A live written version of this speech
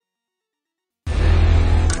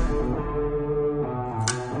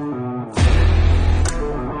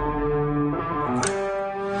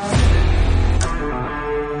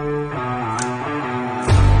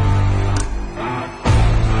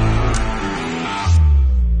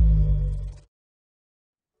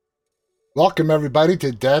Welcome, everybody,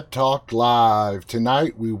 to Dead Talk Live.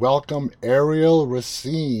 Tonight, we welcome Arielle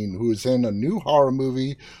Raycene, who is in a new horror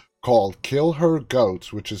movie called Kill Her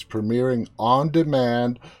Goats, which is premiering on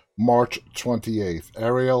demand March 28th.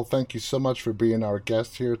 Arielle, thank you so much for being our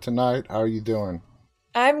guest here tonight. How are you doing?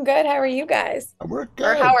 I'm good. How are you guys? We're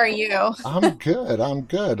Or how good. are you? I'm good. I'm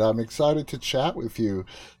good. I'm excited to chat with you.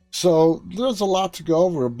 So, there's a lot to go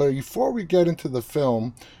over, but before we get into the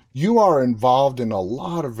film, you are involved in a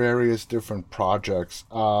lot of various different projects.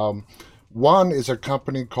 One is a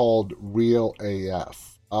company called Real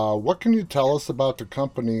AF. What can you tell us about the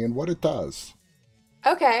company and what it does?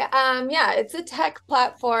 Okay. Yeah, it's a tech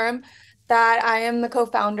platform that I am the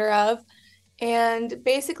co-founder of. And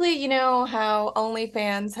basically, you know how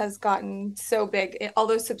OnlyFans has gotten so big, all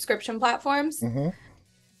those subscription platforms? Mm-hmm.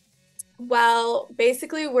 Well,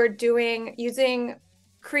 basically, we're doing using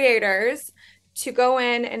creators to go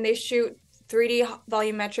in and they shoot 3D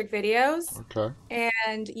volumetric videos, Okay.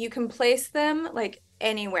 and you can place them like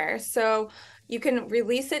anywhere. So you can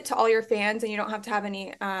release it to all your fans, and you don't have to have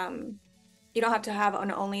any you don't have to have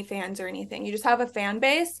an OnlyFans or anything. You just have a fan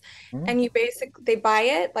base, Mm-hmm. and they buy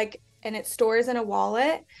it like, and it stores in a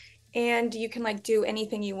wallet, and you can like do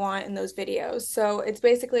anything you want in those videos. So it's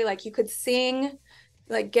basically like you could sing,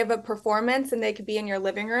 like give a performance, and they could be in your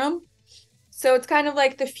living room. So it's kind of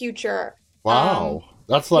like the future. Wow.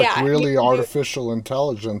 That's like Yeah, you really can do, artificial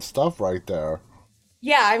intelligence stuff right there.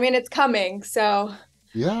 yeah, I mean it's coming. So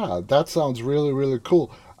Yeah, that sounds really, really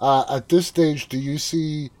cool. At this stage, do you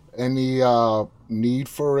see any need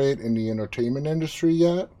for it in the entertainment industry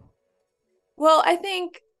yet? well, I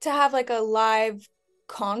think to have like a live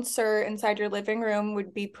concert inside your living room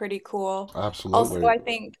would be pretty cool. Also, Absolutely. I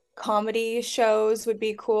think comedy shows would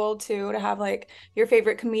be cool too, to have like your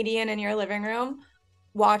favorite comedian in your living room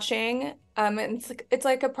watching. And it's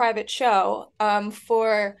like a private show.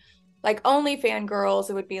 For like OnlyFan girls,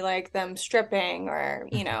 it would be like them stripping or,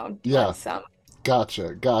 doing Yeah, some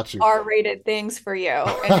gotcha, got you. R-rated things for you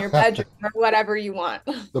in your bedroom or whatever you want.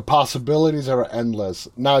 The possibilities are endless.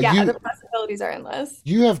 Now, Yeah, the you possibilities are endless.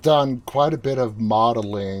 you have done quite a bit of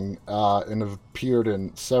modeling and have appeared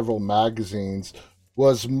in several magazines.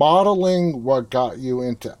 Was modeling what got you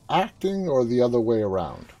into acting, or the other way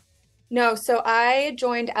around? No, so I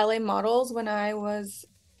joined LA Models when I was,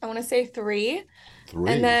 I want to say 3.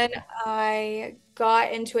 And Three. then I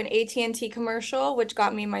got into an AT&T commercial, which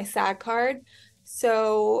got me my SAG card.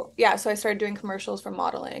 So, yeah, so I started doing commercials for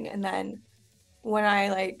modeling. And then when I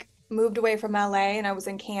like moved away from LA and I was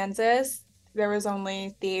in Kansas, there was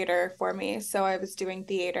only theater for me. So I was doing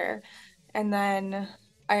theater. And then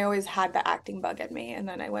I always had the acting bug in me. And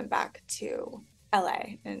then I went back to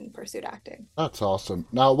LA and pursued acting. That's awesome.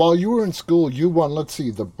 Now, while you were in school, you won, let's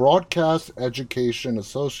see, the Broadcast Education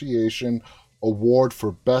Association Award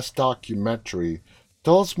for Best Documentary.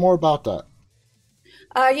 Tell us more about that.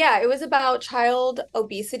 Yeah, it was about child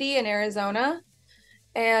obesity in Arizona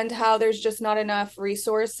and how there's just not enough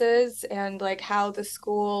resources, and like how the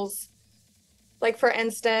schools, like for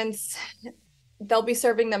instance, they'll be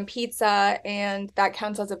serving them pizza and that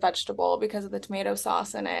counts as a vegetable because of the tomato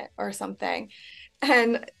sauce in it or something.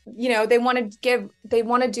 And they want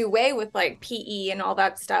to do away with like PE and all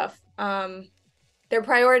that stuff. They're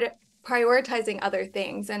prioritizing other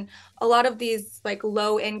things, and a lot of these like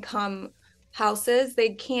low income houses, they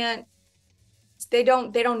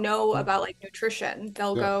don't know about like nutrition.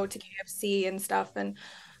 They'll Yeah. go to KFC and stuff. And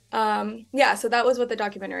yeah, so that was what the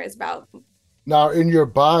documentary is about. Now, in your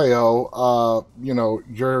bio,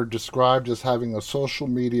 you're described as having a social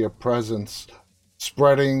media presence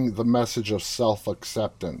spreading the message of self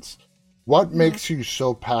acceptance. What Mhm. makes you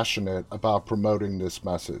so passionate about promoting this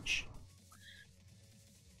message?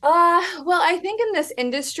 Well, I think in this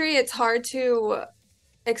industry it's hard to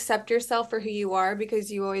accept yourself for who you are,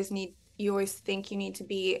 because you always think you need to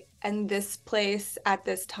be in this place at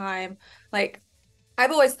this time. Like,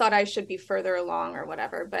 I've always thought I should be further along or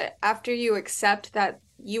whatever, but after you accept that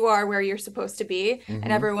you are where you're supposed to be and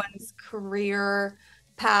Hmm. everyone's career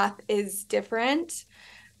path is different,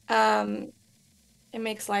 um, it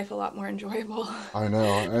makes life a lot more enjoyable. I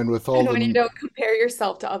know. And with all And when you the don't compare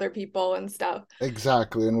yourself to other people and stuff.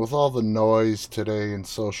 Exactly. And with all the noise today in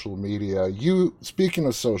social media, speaking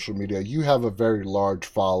of social media, you have a very large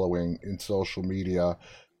following in social media.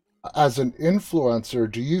 As an influencer,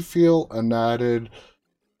 do you feel an added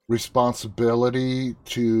responsibility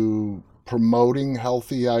to promoting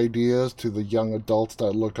healthy ideas to the young adults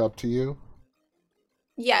that look up to you?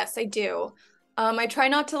 Yes, I do. I try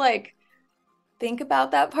not to like think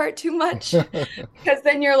about that part too much, because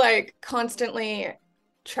then you're like constantly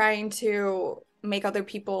trying to make other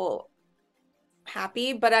people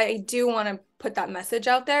happy, but I do want to put that message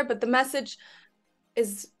out there. But the message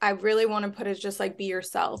is I really want to put is just like be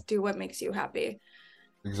yourself, do what makes you happy.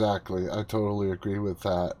 Exactly. I totally agree with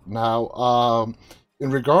that. Now, in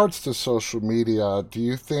regards to social media, do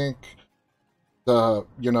you think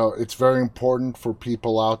it's very important for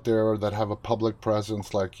people out there that have a public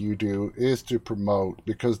presence like you do is to promote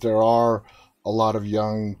because there are a lot of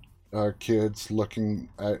young kids looking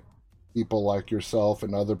at people like yourself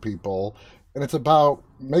and other people, and it's about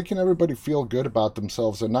making everybody feel good about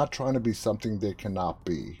themselves and not trying to be something they cannot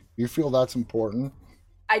be. You feel that's important?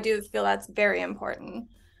 I do feel that's very important.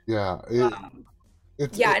 Yeah,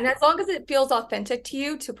 it's Yeah, and as long as it feels authentic to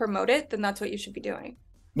you to promote it, then that's what you should be doing.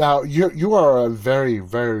 now you are a very,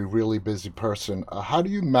 very, really busy person. How do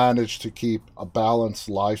you manage to keep a balanced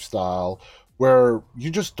lifestyle where you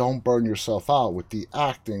just don't burn yourself out with the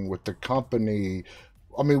acting, with the company?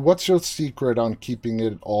 I mean, what's your secret on keeping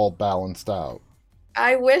it all balanced out?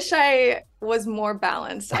 I wish I was more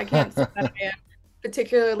balanced. I can't say that I am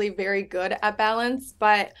particularly very good at balance,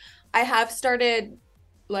 but I have started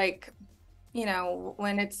like,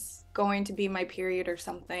 when it's going to be my period or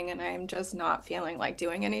something and I'm just not feeling like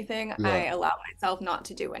doing anything, Yeah, I allow myself not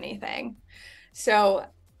to do anything. So,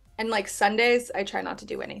 and like Sundays, I try not to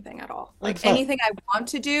do anything at all. Like that's not. anything I want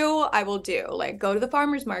to do, I will do. Like go to the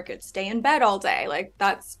farmer's market, stay in bed all day. Like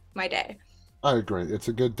that's my day. I agree. It's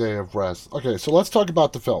a good day of rest. Okay, so let's talk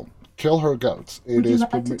about the film. Kill Her Goats. It Would you is.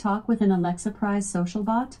 like to talk with an Alexa Prize social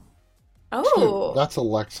bot? Oh, That's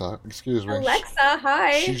Alexa. Excuse me. Alexa,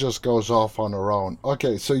 She hi. just goes off on her own.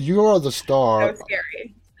 Okay, so you are the So star.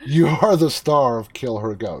 scary. You are the star of Kill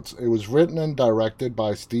Her Goats. It was written and directed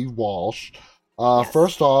by Steve Walsh. Yes.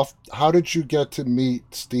 First off, how did you get to meet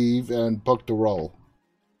Steve and book the role?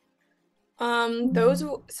 Those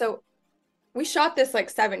so we shot this like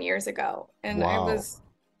 7 years ago, and Wow.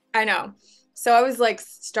 I know. So I was like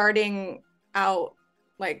starting out,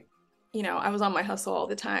 like, I was on my hustle all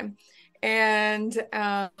the time. And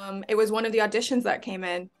it was one of the auditions that came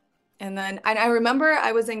in. And I remember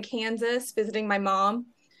I was in Kansas visiting my mom,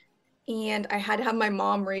 and I had to have my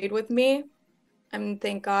mom read with me. And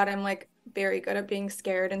thank God I'm like very good at being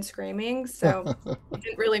scared and screaming. So it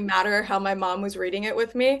didn't really matter how my mom was reading it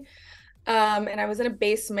with me. And I was in a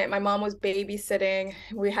basement. My mom was babysitting.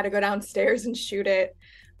 We had to go downstairs and shoot it.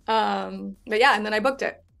 But yeah, and then I booked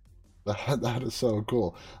it. That is so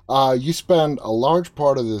cool. You spend a large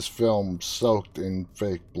part of this film soaked in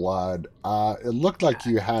fake blood. It looked like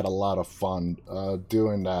you had a lot of fun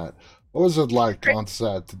doing that. What was it like on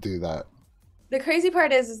set to do that? The crazy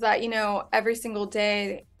part is that, every single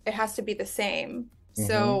day it has to be the same. Hmm.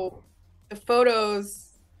 So the photos,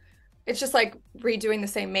 it's just like redoing the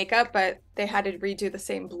same makeup, but they had to redo the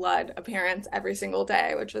same blood appearance every single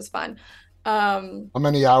day, which was fun. Um, How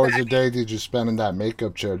many but hours a day did you spend in that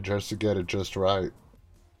makeup chair just to get it just right?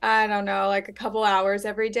 I don't know, like a couple hours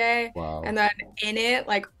every day. Wow. And then in it,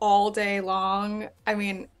 like all day long. I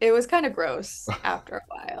mean, it was kind of gross after a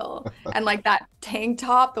while. And like that tank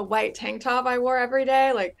top, the white tank top I wore every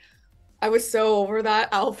day, like I was so over that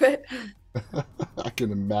outfit. I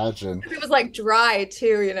can imagine. It was like dry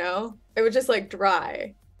too, It was just like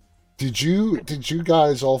dry. Did you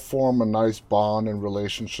guys all form a nice bond and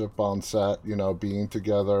relationship on set, being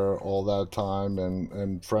together all that time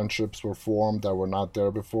and friendships were formed that were not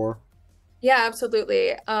there before? Yeah,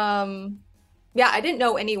 absolutely. Yeah, I didn't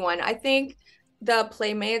know anyone. I think the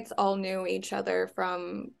playmates all knew each other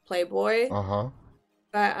from Playboy. Uh-huh.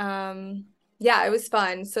 But yeah, it was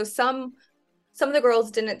fun. So some of the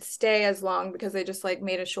girls didn't stay as long because they just like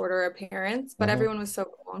made a shorter appearance, but Hmm. everyone was so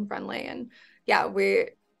cool and friendly. And yeah,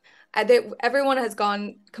 everyone has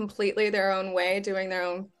gone completely their own way, doing their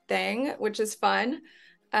own thing, which is fun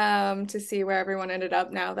to see where everyone ended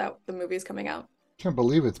up now that the movie's coming out. Can't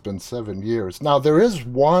believe it's been 7 years. Now, there is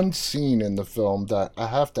one scene in the film that I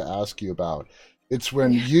have to ask you about. It's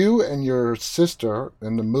when Yeah, you and your sister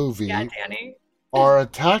in the yeah, movie Danny. are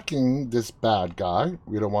attacking this bad guy.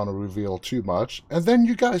 We don't want to reveal too much. And then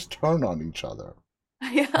you guys turn on each other.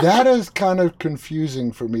 Yeah. That is kind of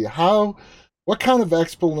confusing for me. What kind of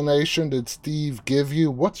explanation did Steve give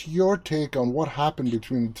you? What's your take on what happened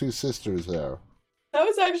between the two sisters there? That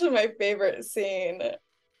was actually my favorite scene.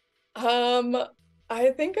 Um,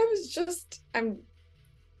 I think I was just I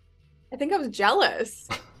think I was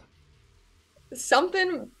jealous.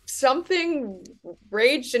 Something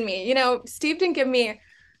raged in me. Steve didn't give me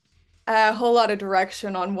a whole lot of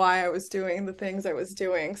direction on why I was doing the things I was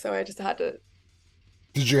doing, so I just had to.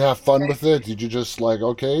 Did you have fun with it? Did you just like,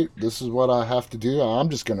 okay, this is what I have to do? I'm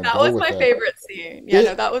just gonna That go was with my it. favorite scene. Yeah,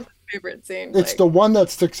 no, It that was my favorite scene. It's the one that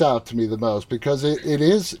sticks out to me the most because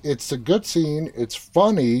it's a good scene, it's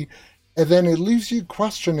funny, and then it leaves you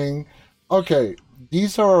questioning, okay,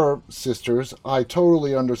 these are sisters. I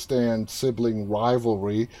totally understand sibling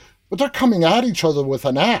rivalry, but they're coming at each other with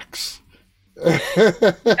an axe.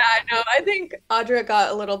 I know. I think Audra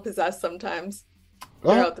got a little possessed sometimes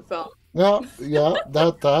Well, throughout the film. yeah, yeah,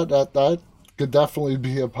 that could definitely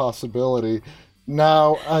be a possibility.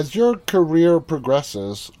 Now, as your career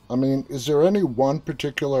progresses, I mean, is there any one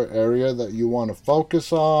particular area that you want to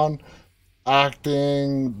focus on?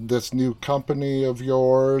 Acting, this new company of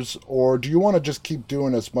yours, or do you want to just keep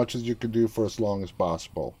doing as much as you can do for as long as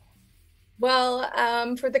possible?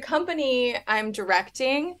 Well, for the company, I'm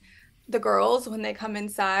directing the girls when they come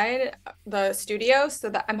inside the studio, so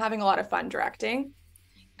that I'm having a lot of fun directing.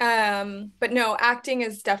 But no, acting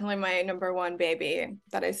is definitely my number one baby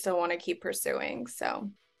that I still want to keep pursuing.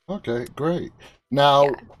 So, Okay, great.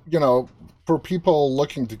 yeah. Now, for people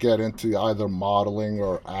looking to get into either modeling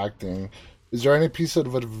or acting, is there any piece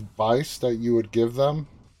of advice that you would give them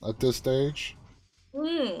at this stage?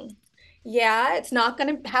 Hmm. Yeah, it's not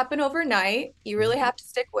going to happen overnight. You really have to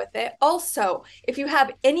stick with it. Also, if you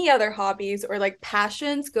have any other hobbies or like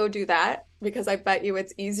passions, go do that because I bet you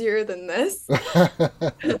it's easier than this.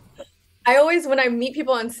 I always, when I meet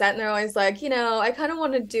people on set and they're always like, I kind of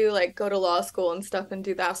want to do like go to law school and stuff and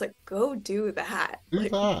do that. I was like, go do that. Do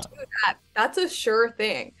Like, do that. that. That's a sure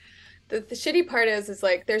thing. The shitty part is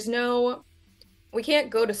like, we can't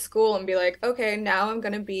go to school and be like, okay, now I'm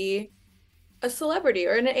going to be a celebrity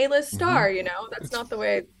or an A-list Hmm. star. That's It's not the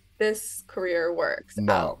way this career works No,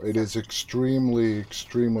 out. it is extremely,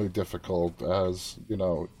 extremely difficult, as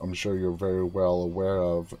I'm sure you're very well aware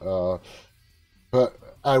of. But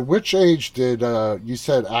at which age did you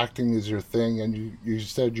said acting is your thing, and you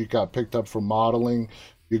said you got picked up for modeling?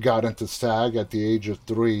 You got into SAG at the age of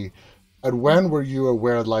 3. At when were you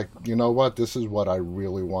aware, like, you know what, this is what I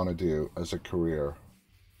really want to do as a career?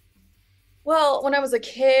 Well, when I was a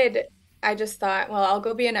kid, I just thought, well, I'll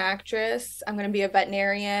go be an actress. I'm going to be a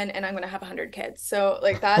veterinarian and I'm going to have 100 kids. So,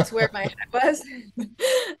 like, that's where my head was.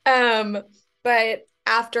 Um, but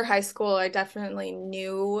after high school, I definitely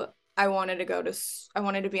knew I wanted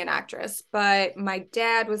to be an actress. But my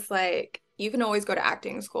dad was like, you can always go to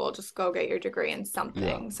acting school, just go get your degree in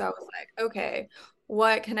Yeah. something. So I was like, okay,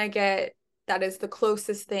 what can I get that is the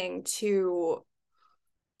closest thing to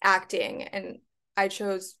acting? And I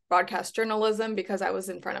chose broadcast journalism because I was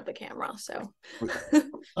in front of the camera. So,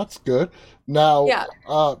 That's good. Now, yeah,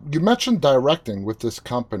 you mentioned directing with this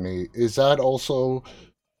company. Is that also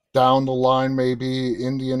down the line, maybe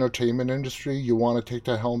in the entertainment industry? You want to take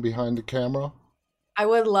the helm behind the camera? I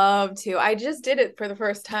would love to. I just did it for the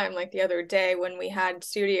first time like the other day when we had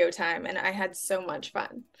studio time and I had so much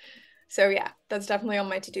fun. So, yeah, that's definitely on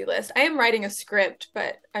my to-do list. I am writing a script,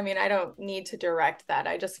 but I mean, I don't need to direct that.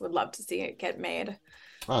 I just would love to see it get made.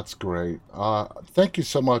 That's great. Thank you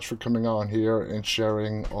so much for coming on here and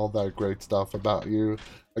sharing all that great stuff about you.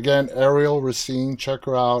 Again, Arielle Racine, check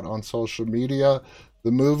her out on social media.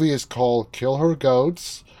 The movie is called Kill Her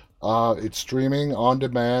Goats. It's streaming on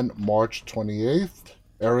demand March 28th.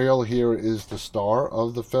 Arielle here is the star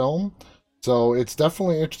of the film. So it's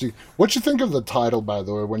definitely interesting. What you think of the title, by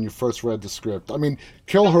the way, when you first read the script? I mean,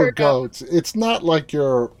 Kill Her Or no. Goats. It's not like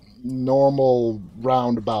your normal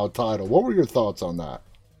roundabout title. What were your thoughts on that?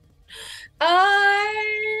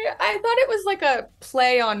 I thought it was like a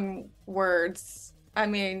play on words. I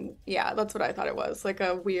mean, yeah, that's what I thought it was, like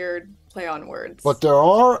a weird play on But words. there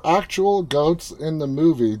are actual goats in the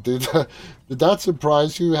movie. Did that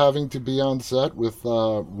surprise you having to be on set with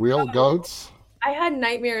real Oh, goats? I had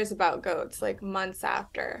nightmares about goats like months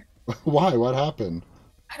after. Why? What happened?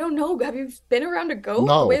 I don't know. Have you been around a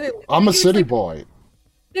goat? The way No, they look I'm at a you, it's city like boy.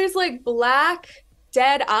 there's like black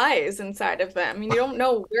dead eyes inside of them. You don't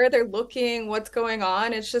know where they're looking, what's going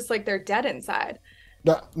on. It's just like they're dead inside.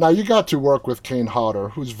 Now you got to work with Kane Hodder,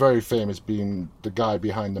 who's very famous being the guy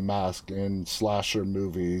behind the mask in slasher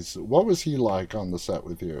movies. What was he like on the set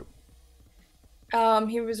with you?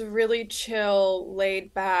 He was a really chill,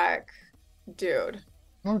 laid back dude.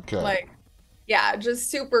 Okay. Like, yeah,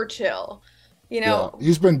 just super chill. You Yeah, know,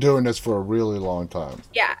 he's been doing this for a really long time.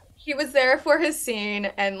 yeah, he was there for his scene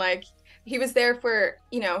and like he was there for,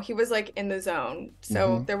 he was like in the zone.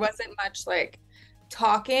 Hmm. So there wasn't much like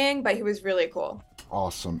talking, but he was really cool.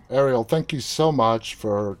 Awesome. Ariel, thank you so much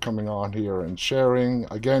for coming on here and sharing.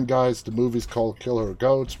 Again, guys, the movie's called Killer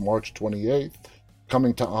Goats, March 28th,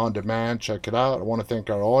 coming to On Demand. Check it out. I want to thank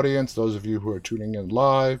our audience, those of you who are tuning in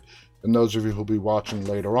live, and those of you who'll be watching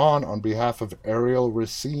later on. On behalf of Arielle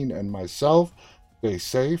Racine and myself, stay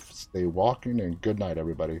safe, stay walking, and good night,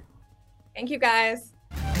 everybody. Thank you guys.